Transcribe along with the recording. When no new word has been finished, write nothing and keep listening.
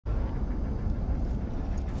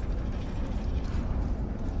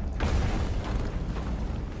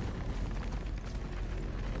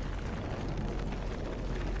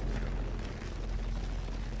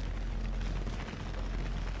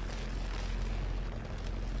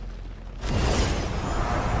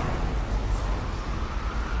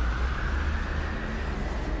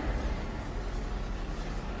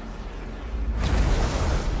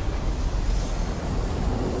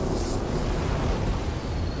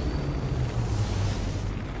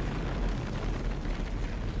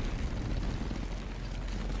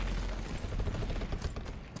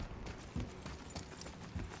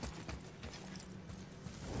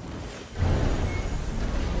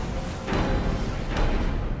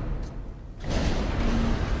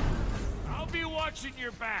watching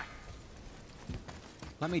your back.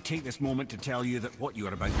 Let me take this moment to tell you that what you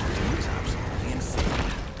are about to do is absolutely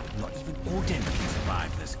insane. Not even Odin can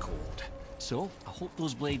survive this cold. So, I hope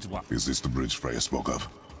those blades work. Is this the bridge Freya spoke of?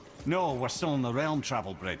 No, we're still on the Realm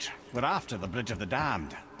Travel Bridge. We're after the Bridge of the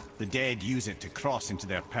Damned. The dead use it to cross into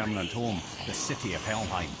their permanent home, the city of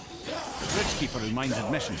Helheim. The Bridgekeeper who minds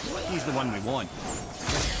admission, he's the one we want.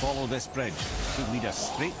 Just follow this bridge. It'll lead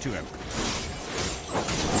us straight to him. I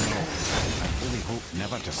really hope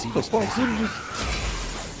never to see this place again.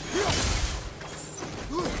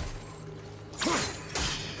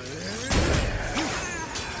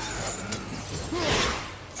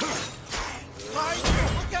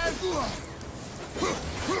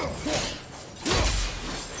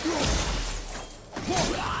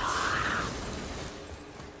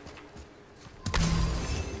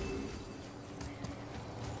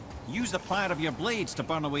 Use the fire of your blades to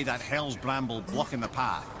burn away that hell's bramble blocking the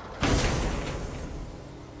path.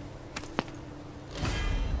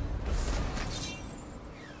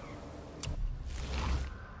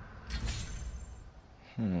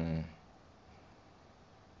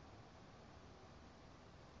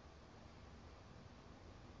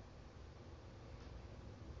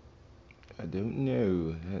 I don't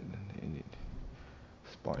know.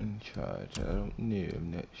 Spartan charge. I don't know.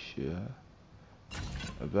 I'm not sure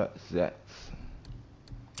about that.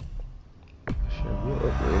 Sure, we'll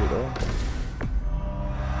upgrade it all.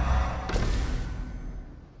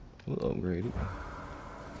 We'll upgrade it.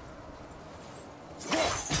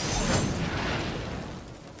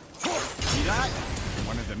 See that?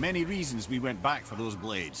 One of the many reasons we went back for those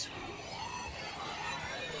blades.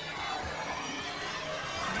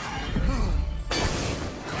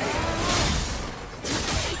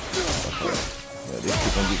 Yeah, this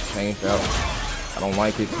is gonna get changed out. I don't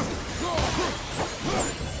like it.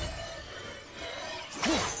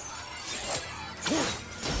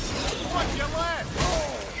 Watch your left!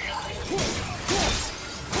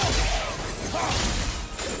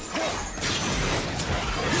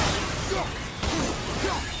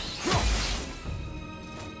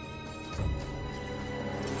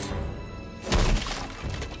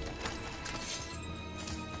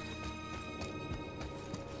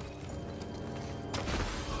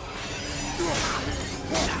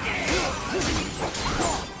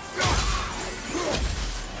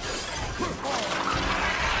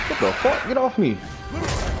 What the fuck? Get off me!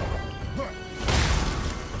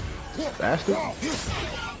 Bastard.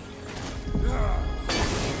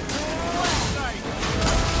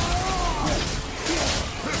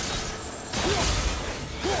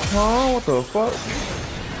 Oh, what the fuck?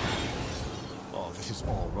 Oh, this is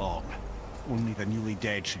all wrong. Only the newly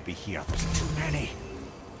dead should be here. There's too many.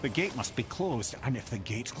 The gate must be closed, and if the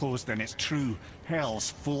gate's closed, then it's true.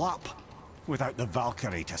 Hell's full up. Without the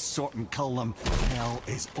Valkyrie to sort and kill them, hell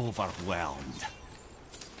is overwhelmed.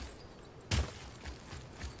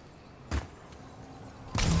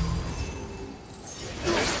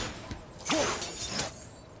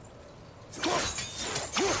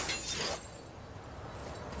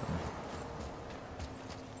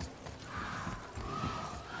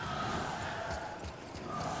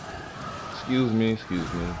 Excuse me,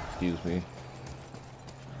 excuse me, excuse me.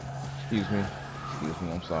 Excuse me, excuse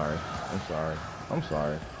me, I'm sorry. I'm sorry. I'm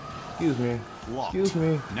sorry. Excuse me. Locked. Excuse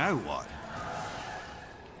me. Now what?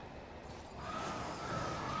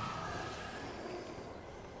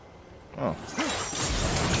 Oh.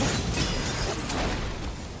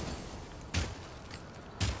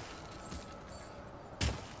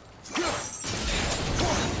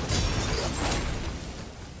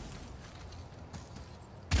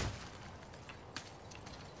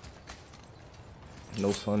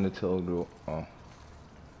 No sun to tell girl. Oh.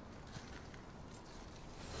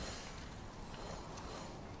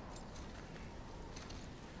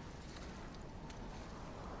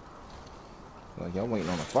 Like y'all waiting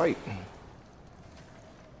on a fight.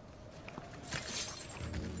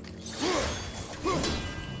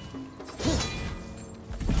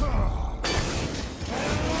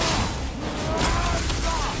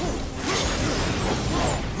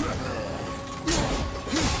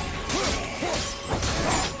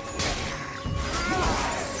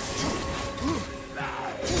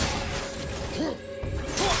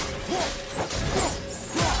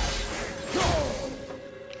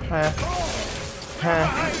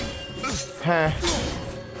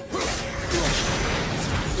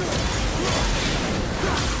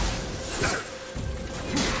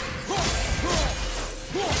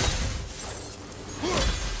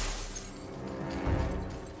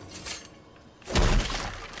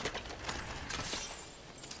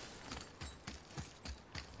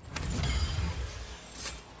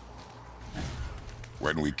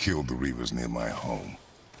 When we killed the Reavers near my home,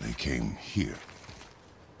 they came here.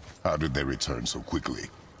 How did they return so quickly?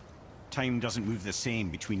 Time doesn't move the same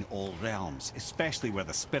between all realms, especially where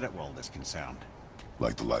the spirit world is concerned.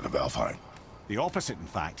 Like the light of Alfheim. The opposite, in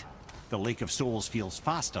fact. The Lake of Souls feels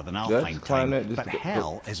faster than Alfheim time, but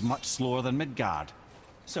Hell is much slower than Midgard.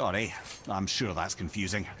 Sorry, I'm sure that's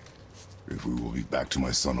confusing. If we will be back to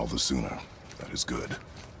my son all the sooner, that is good.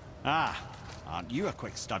 Ah, aren't you a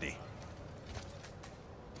quick study?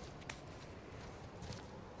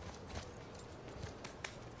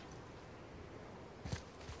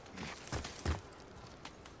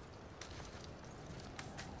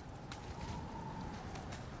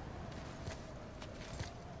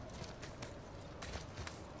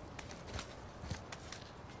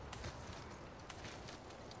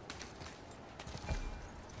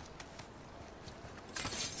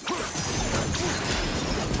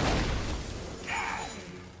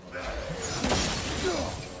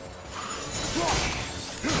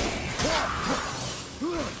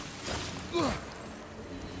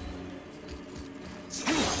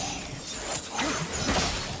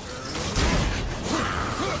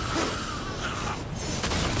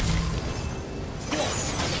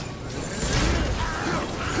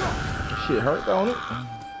 Shit hurt, don't it?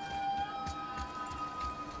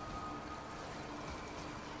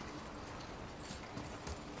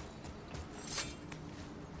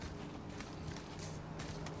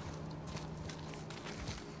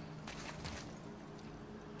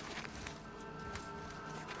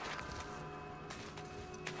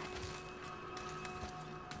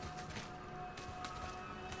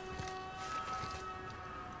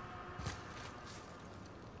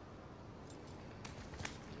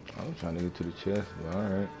 I'm trying to get to the chest, but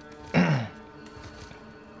alright.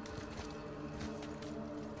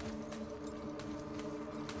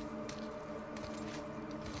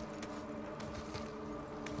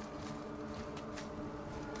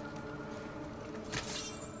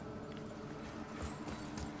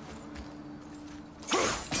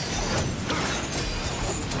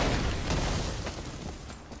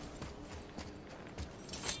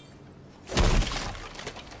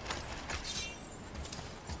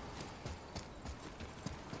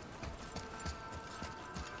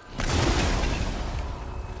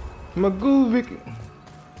 Maguvik.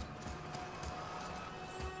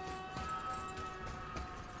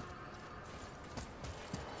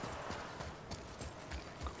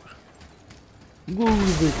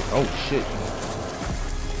 Maguvik. Oh shit.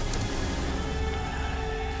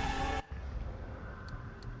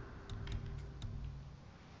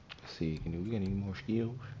 Let's see, we got any more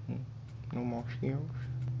skills? No more skills.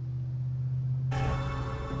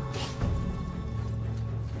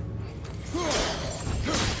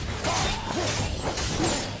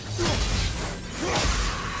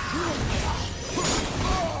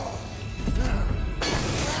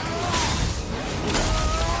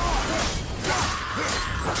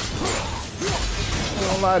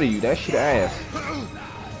 I don't lie to you, that shit ass.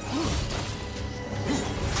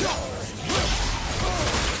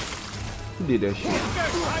 Who did that shit?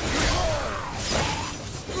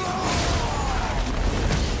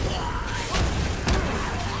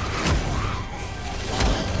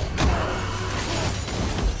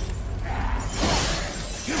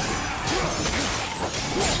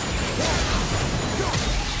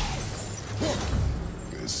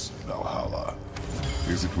 This Valhalla,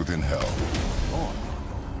 is it within Hell? Oh.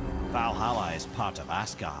 Valhalla is part of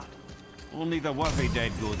Asgard. Only the worthy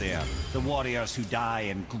dead go there, the warriors who die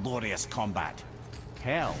in glorious combat.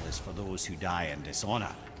 Hell is for those who die in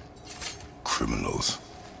dishonor. Criminals.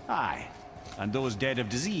 Aye, and those dead of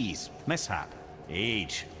disease, mishap,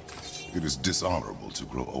 age. It is dishonorable to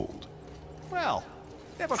grow old. Well,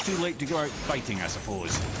 never too late to go out fighting, I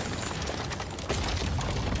suppose.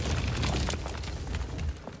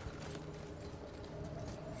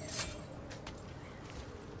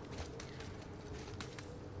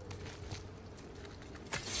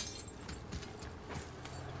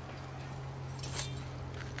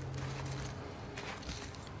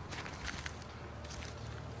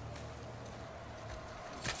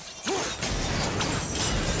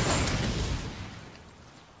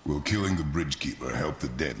 Will killing the Bridgekeeper help the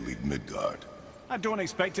dead leave Midgard? I don't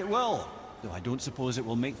expect it will, though I don't suppose it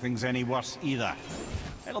will make things any worse either.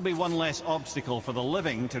 It'll be one less obstacle for the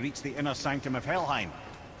living to reach the inner sanctum of Helheim.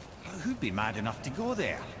 Who'd be mad enough to go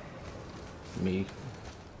there? Me.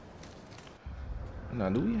 Now,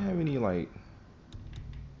 do we have any, like,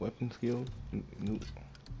 weapon skills?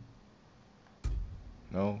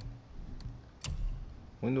 No.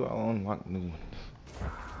 When do I unlock new ones?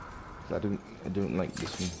 I don't like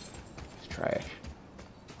this one. It's trash.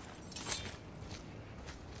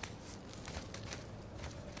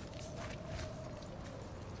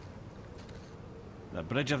 The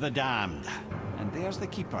Bridge of the Damned. And there's the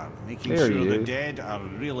Keeper, making There sure he the is. dead are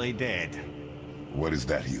really dead. What is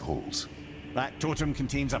that he holds? That totem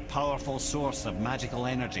contains a powerful source of magical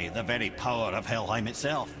energy, the very power of Helheim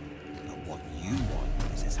itself. But what you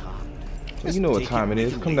want is his heart. You know what time it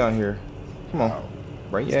is. Come down here. Come on.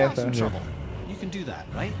 Bring your ass down here. Trouble. You can do that,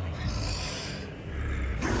 right?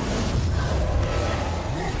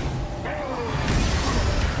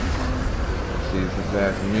 See if his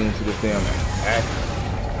ass immune to this damn axe.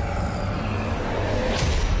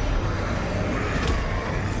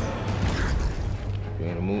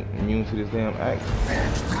 Being immune to this damn axe.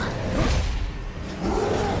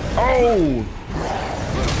 Oh!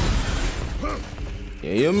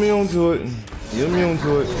 Yeah, you're immune to it. You're immune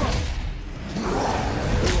to it.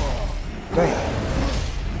 Dang.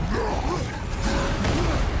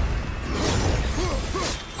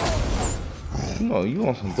 You know, you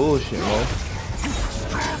on some bullshit, man.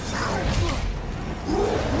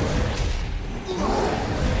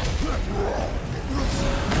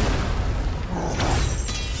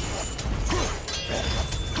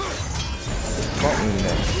 Something in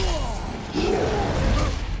there.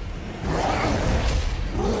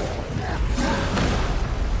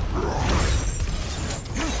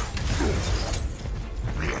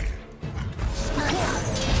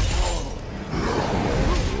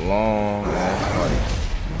 Long ass fight.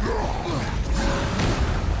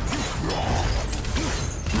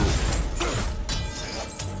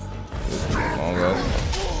 Long ass.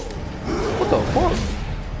 What the fuck?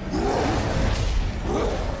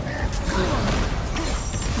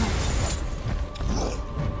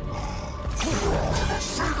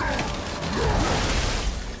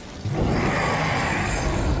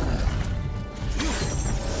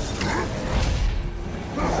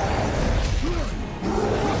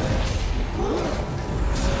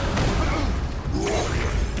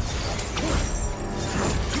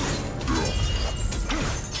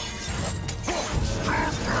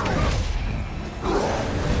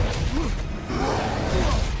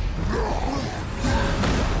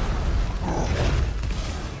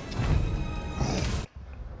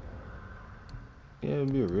 Yeah,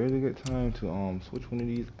 it'd be a really good time to switch one of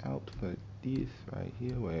these out for this right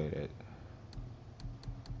here. Where that?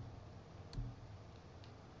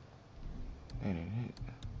 That ain't it.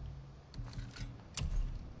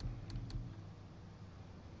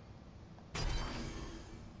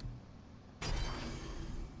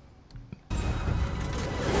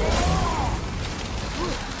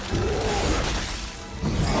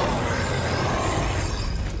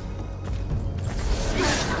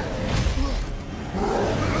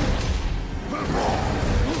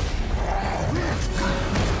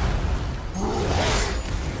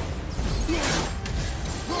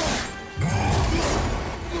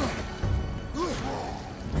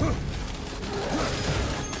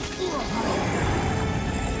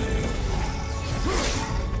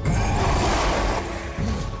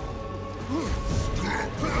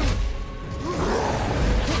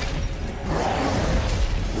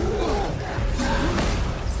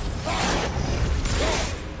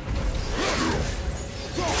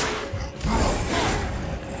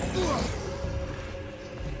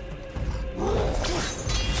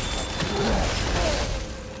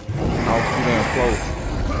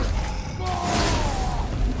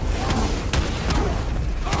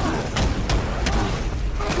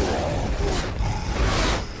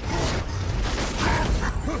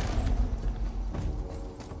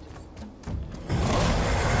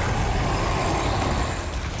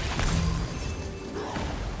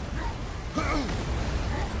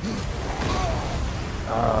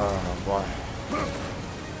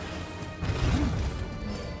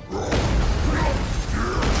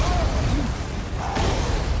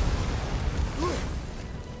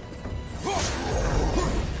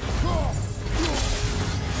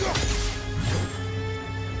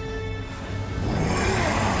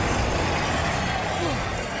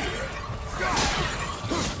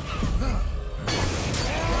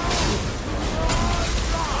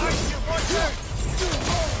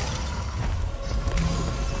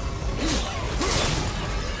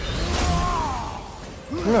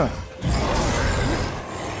 Yeah.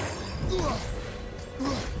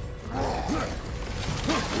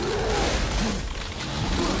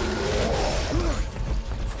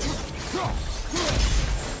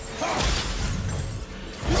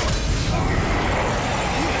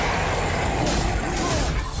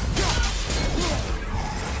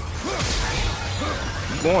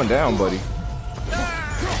 Going down, buddy.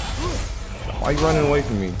 Why you running away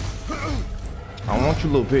from me? I don't want you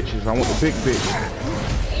little bitches. I want the big bitch.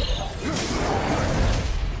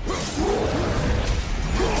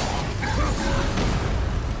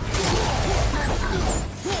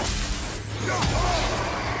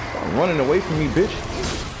 Running away from me, bitch.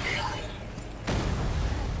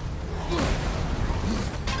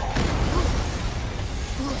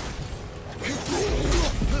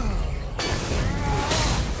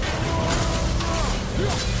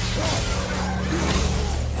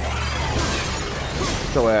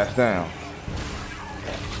 Get your ass down.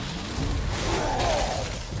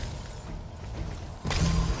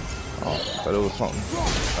 Oh, but it was something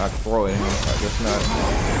I could throw it in. I guess not.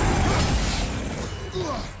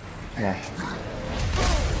 Yeah.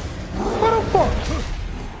 What the fuck?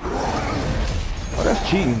 Oh, that's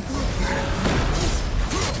cheating.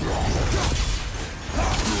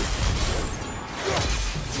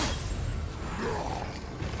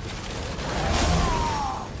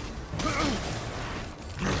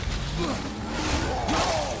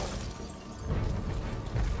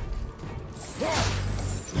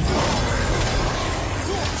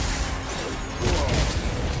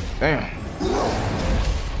 Damn.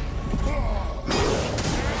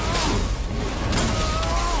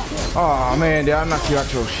 Oh man, did I knock you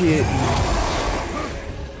out your shit?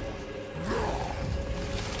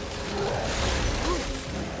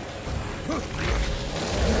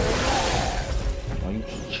 Oh, you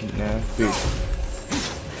cheating ass bitch.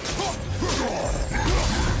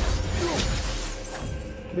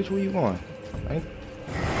 Bitch, where you going? Ain't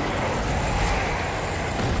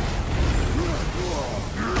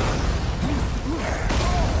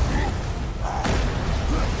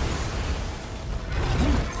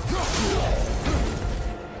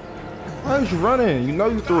Why is you running? You know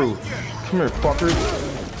you through. Come here, fucker.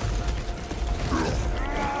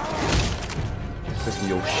 Sick of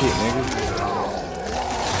your shit, nigga.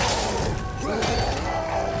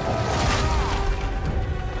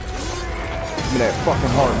 Give me that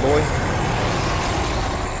fucking heart, boy.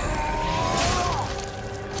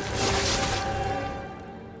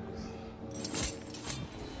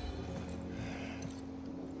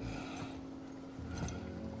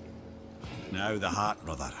 Now the heart,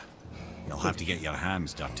 brother. You'll have to get your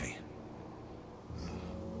hands dirty.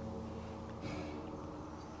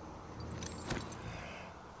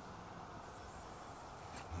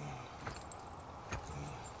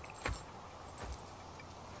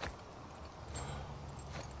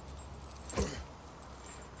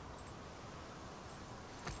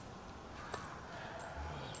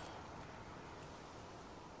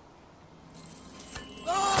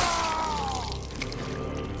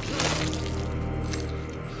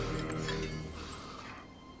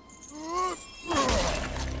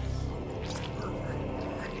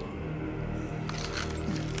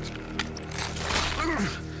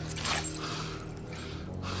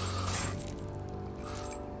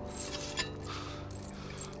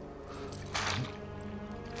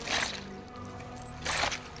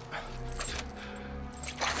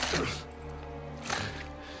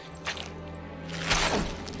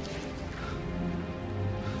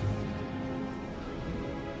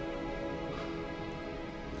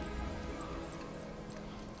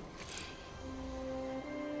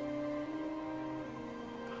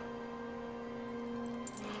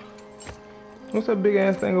 What's that big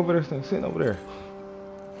ass thing over there sitting over there?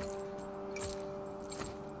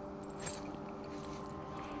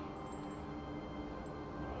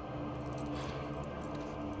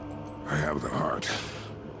 I have the heart.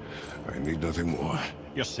 I need nothing more.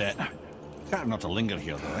 You're set. Better not to linger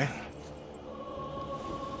here, though, eh?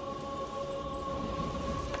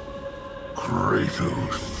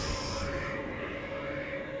 Kratos.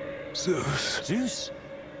 Zeus. Zeus?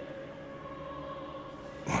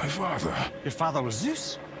 My father. Your father was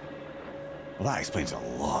Zeus? Well, that explains a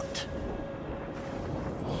lot.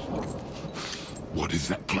 What is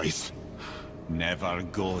that place? Never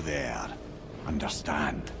go there.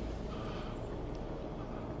 Understand?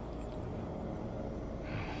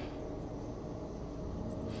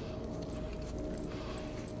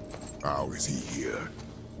 How is he here?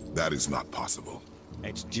 That is not possible.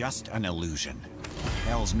 It's just an illusion.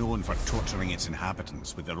 Hell's known for torturing its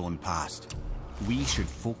inhabitants with their own past. We should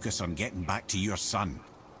focus on getting back to your son.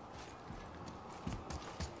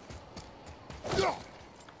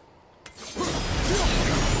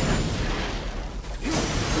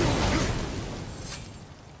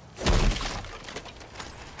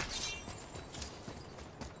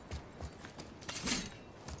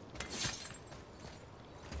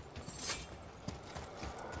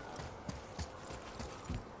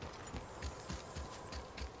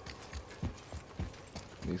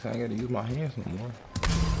 At least I ain't gotta use my hands no more.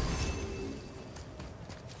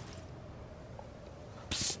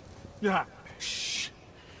 Yeah. Shh.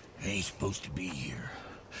 I ain't supposed to be here.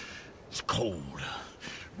 It's cold.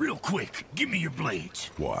 Real quick, give me your blades.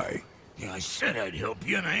 Why? Yeah, I said I'd help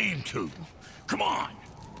you, and I aim to. Come on.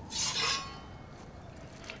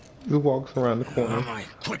 He walks around the corner. My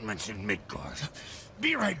equipment's in Midgard.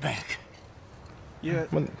 Be right back. Yeah.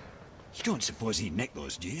 When- You don't suppose he nicked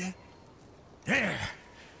those, do you? There.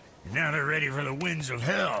 Now they're ready for the winds of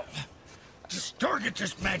hell. Just target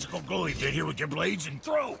this magical glowy bit here with your blades and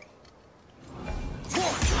throw.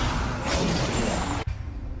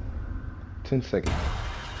 10 seconds.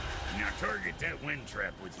 Now target that wind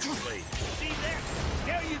trap with your blade. See there?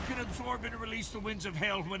 Now you can absorb and release the winds of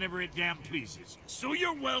hell whenever it damn pleases. So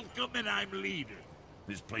you're welcome and I'm leader.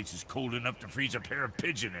 This place is cold enough to freeze a pair of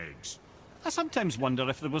pigeon eggs. I sometimes wonder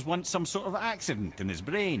if there was once some sort of accident in his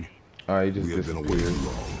brain. Alright, he We just have been away disappeared. too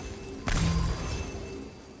long.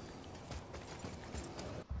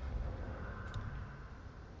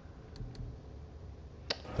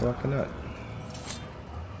 Why cannot?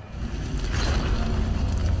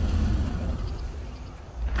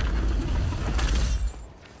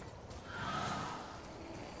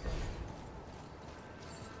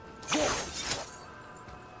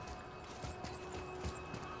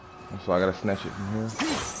 So I gotta snatch it from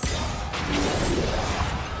here.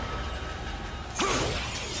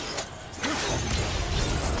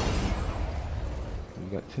 You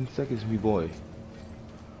got 10 seconds, me boy.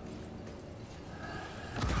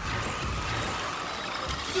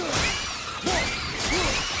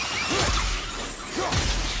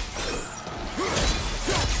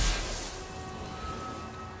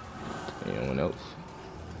 Anyone else?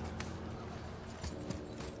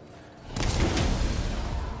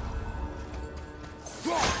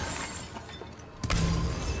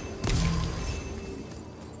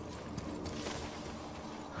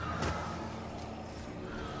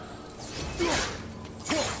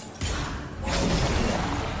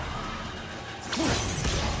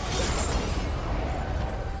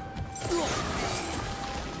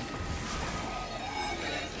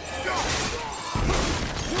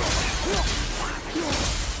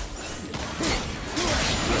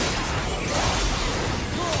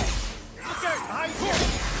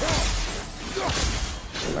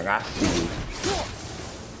 Like I see you.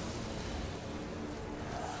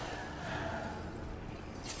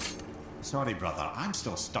 Sorry, brother. I'm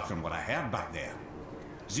still stuck on what I heard back there.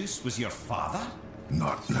 Zeus was your father?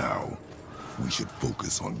 Not now. We should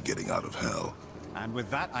focus on getting out of hell. And with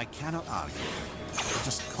that, I cannot argue. I'll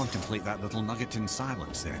just contemplate that little nugget in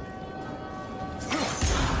silence then.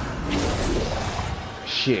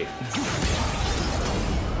 Shit.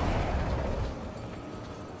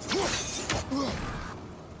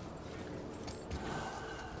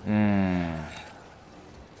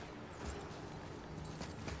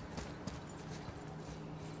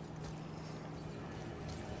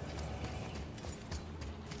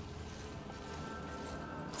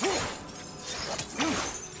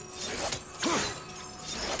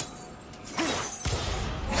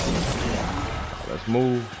 Let's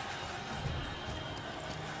move.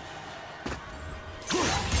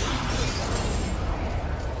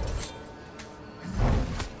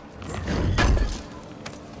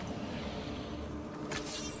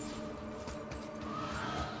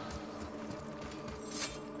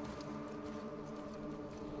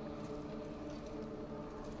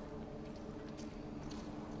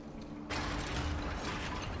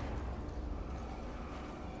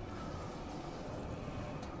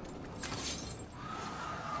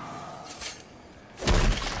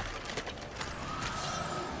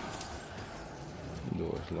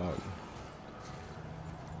 Door's locked.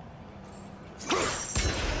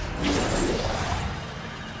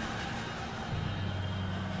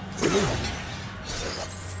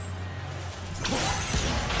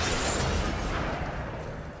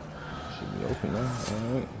 Should be open now.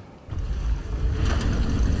 All right.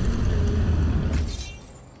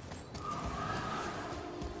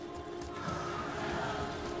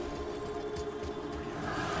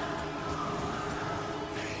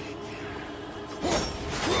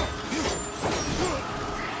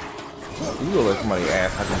 You gonna let somebody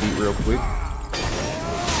ass I can beat real quick.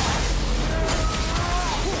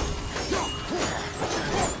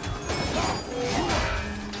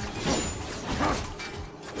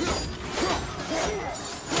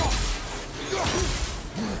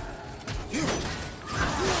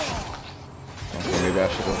 Okay, maybe I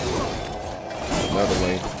should have another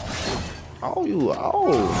way. Oh, you,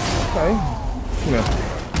 oh, okay. Come here.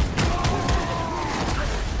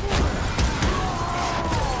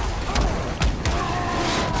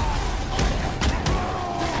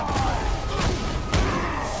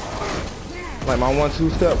 Like my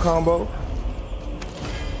 1-2 step combo.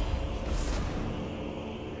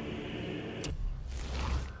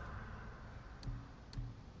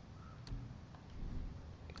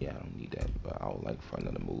 Yeah, I don't need that, but I would like for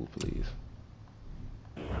another move, please.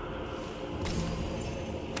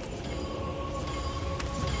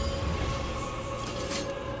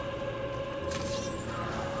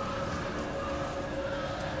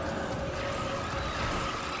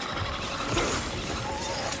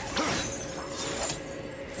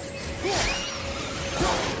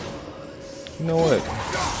 You know what?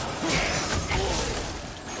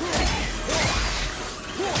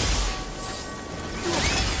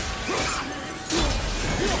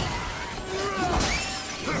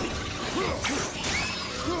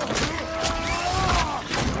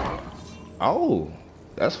 Oh,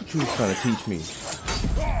 that's what you was trying to teach me.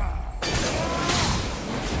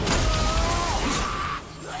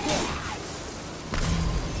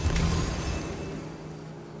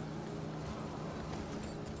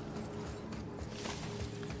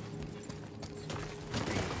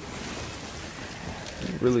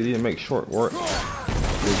 You really didn't make short work, big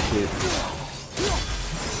kid.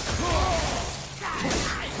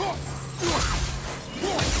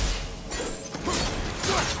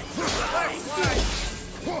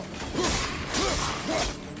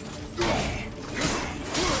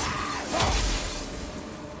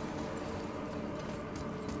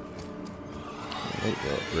 They go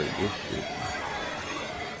upgrade this shit.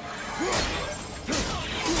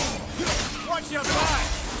 Watch your back!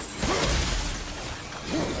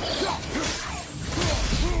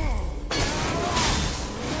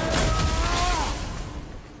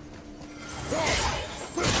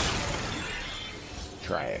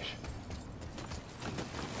 Trash.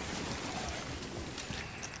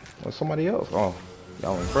 Well, somebody else. Oh,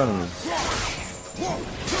 y'all in front of me.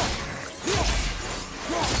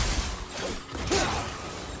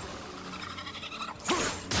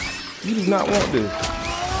 You do not want this.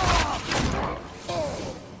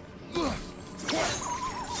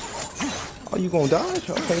 Oh, you gonna dodge?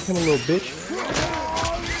 Okay, come a little bitch.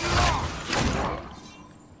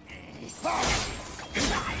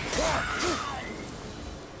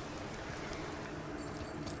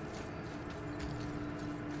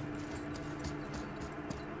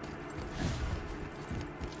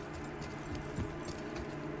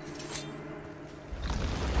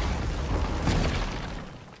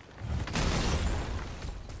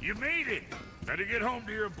 You made it! Better get home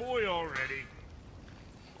to your boy already.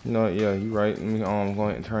 You know, yeah, you right. Let me go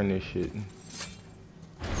ahead and turn this shit.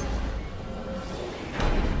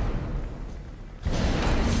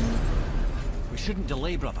 We shouldn't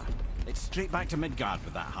delay, brother. It's straight back to Midgard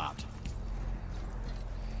with that heart.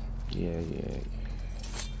 Yeah.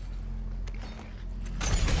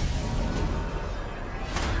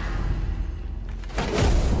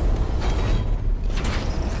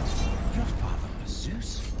 Your father was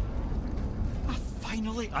Zeus? I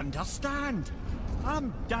finally understand.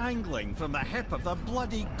 I'm dangling from the hip of the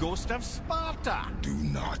bloody ghost of Sparta. Do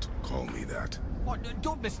not call me that. Oh,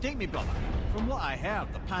 don't mistake me, brother. From what I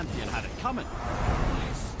heard, the Pantheon had it coming.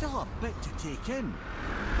 It's still a bit to take in.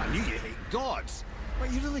 I knew you hate gods,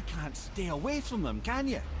 but you really can't stay away from them, can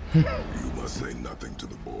you? You must say nothing to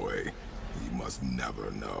the boy. He must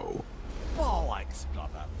never know. Bollocks,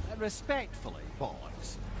 brother. Respectfully,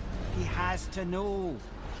 bollocks. He has to know.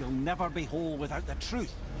 He'll never be whole without the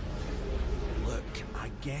truth. Look, I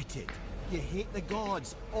get it. You hate the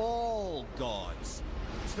gods. All gods.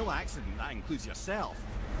 It's no accident that includes yourself.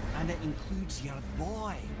 And it includes your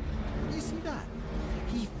boy. You see that?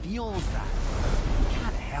 He feels that. He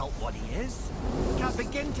can't help what he is. He can't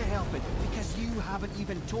begin to help it because you haven't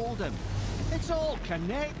even told him. It's all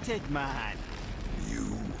connected, man. You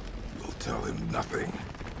will tell him nothing.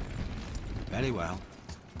 Very well.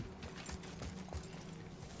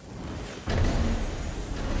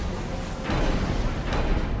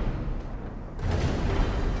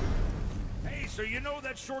 Hey, so you know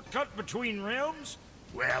that shortcut between realms?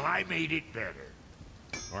 Well, I made it better.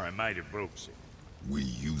 Or I might have broke it. We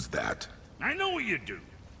use that. I know you do.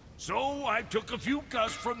 So I took a few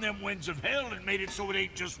gusts from them winds of hell and made it so it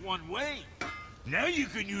ain't just one way. Now you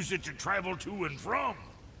can use it to travel to and from.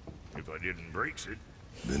 If I didn't break it.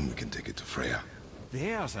 Then we can take it to Freya.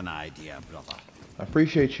 There's an idea, brother. I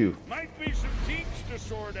appreciate you. Might be some kinks to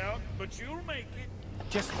sort out, but you'll make it.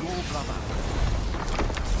 Just go, brother.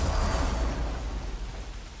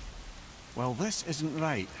 Well, this isn't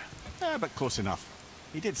right. But close enough.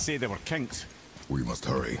 He did say there were kinks. We must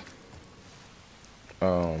hurry.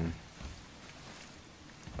 Oh,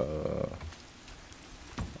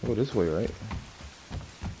 this way, right?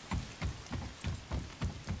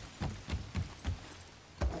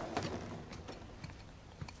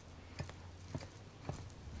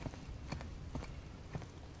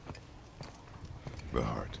 The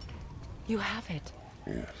heart. You have it.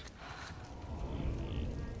 Yes.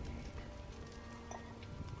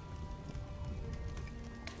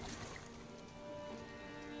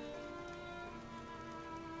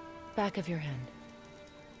 Back of your hand.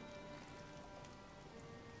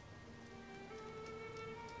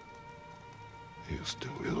 He is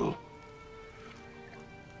still ill.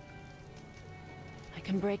 I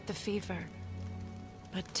can break the fever,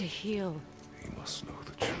 but to heal... He must know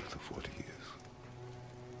the truth of what he is.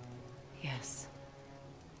 Yes.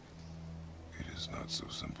 It is not so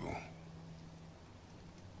simple.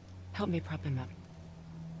 Help me prop him up.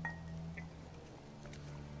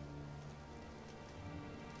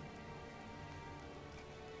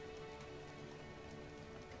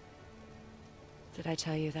 Did I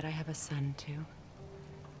tell you that I have a son, too?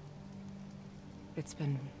 It's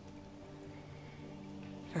been...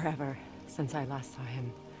 forever since I last saw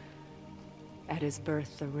him. At his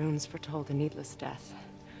birth, the runes foretold a needless death.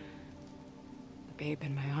 The babe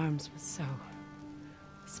in my arms was so...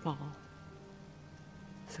 small.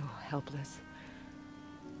 So helpless.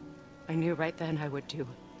 I knew right then I would do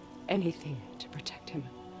anything to protect him.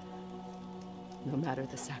 No matter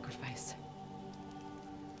the sacrifice.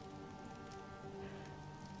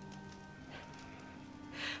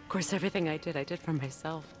 Of course, everything I did for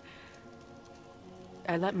myself.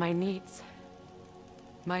 I let my needs,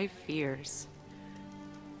 my fears,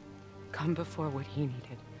 come before what he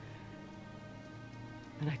needed.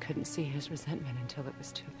 And I couldn't see his resentment until it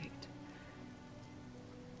was too late.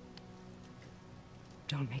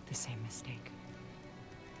 Don't make the same mistake.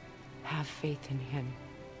 Have faith in him.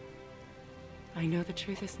 I know the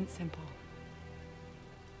truth isn't simple,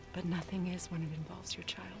 but nothing is when it involves your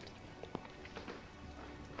child.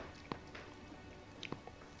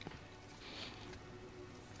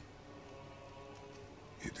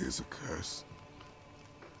 It is a curse.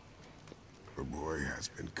 The boy has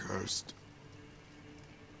been cursed.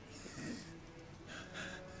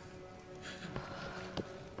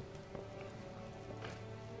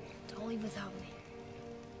 Don't leave without me.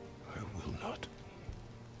 I will not.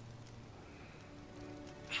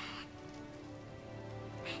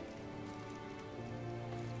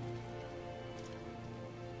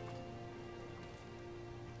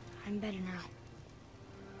 I'm better now.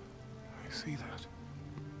 I see that.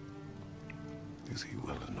 Is he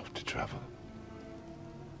well enough to travel?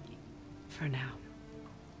 For now.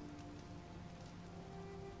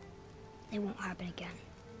 It won't happen again.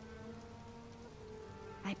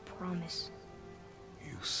 I promise.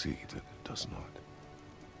 You see that it does not.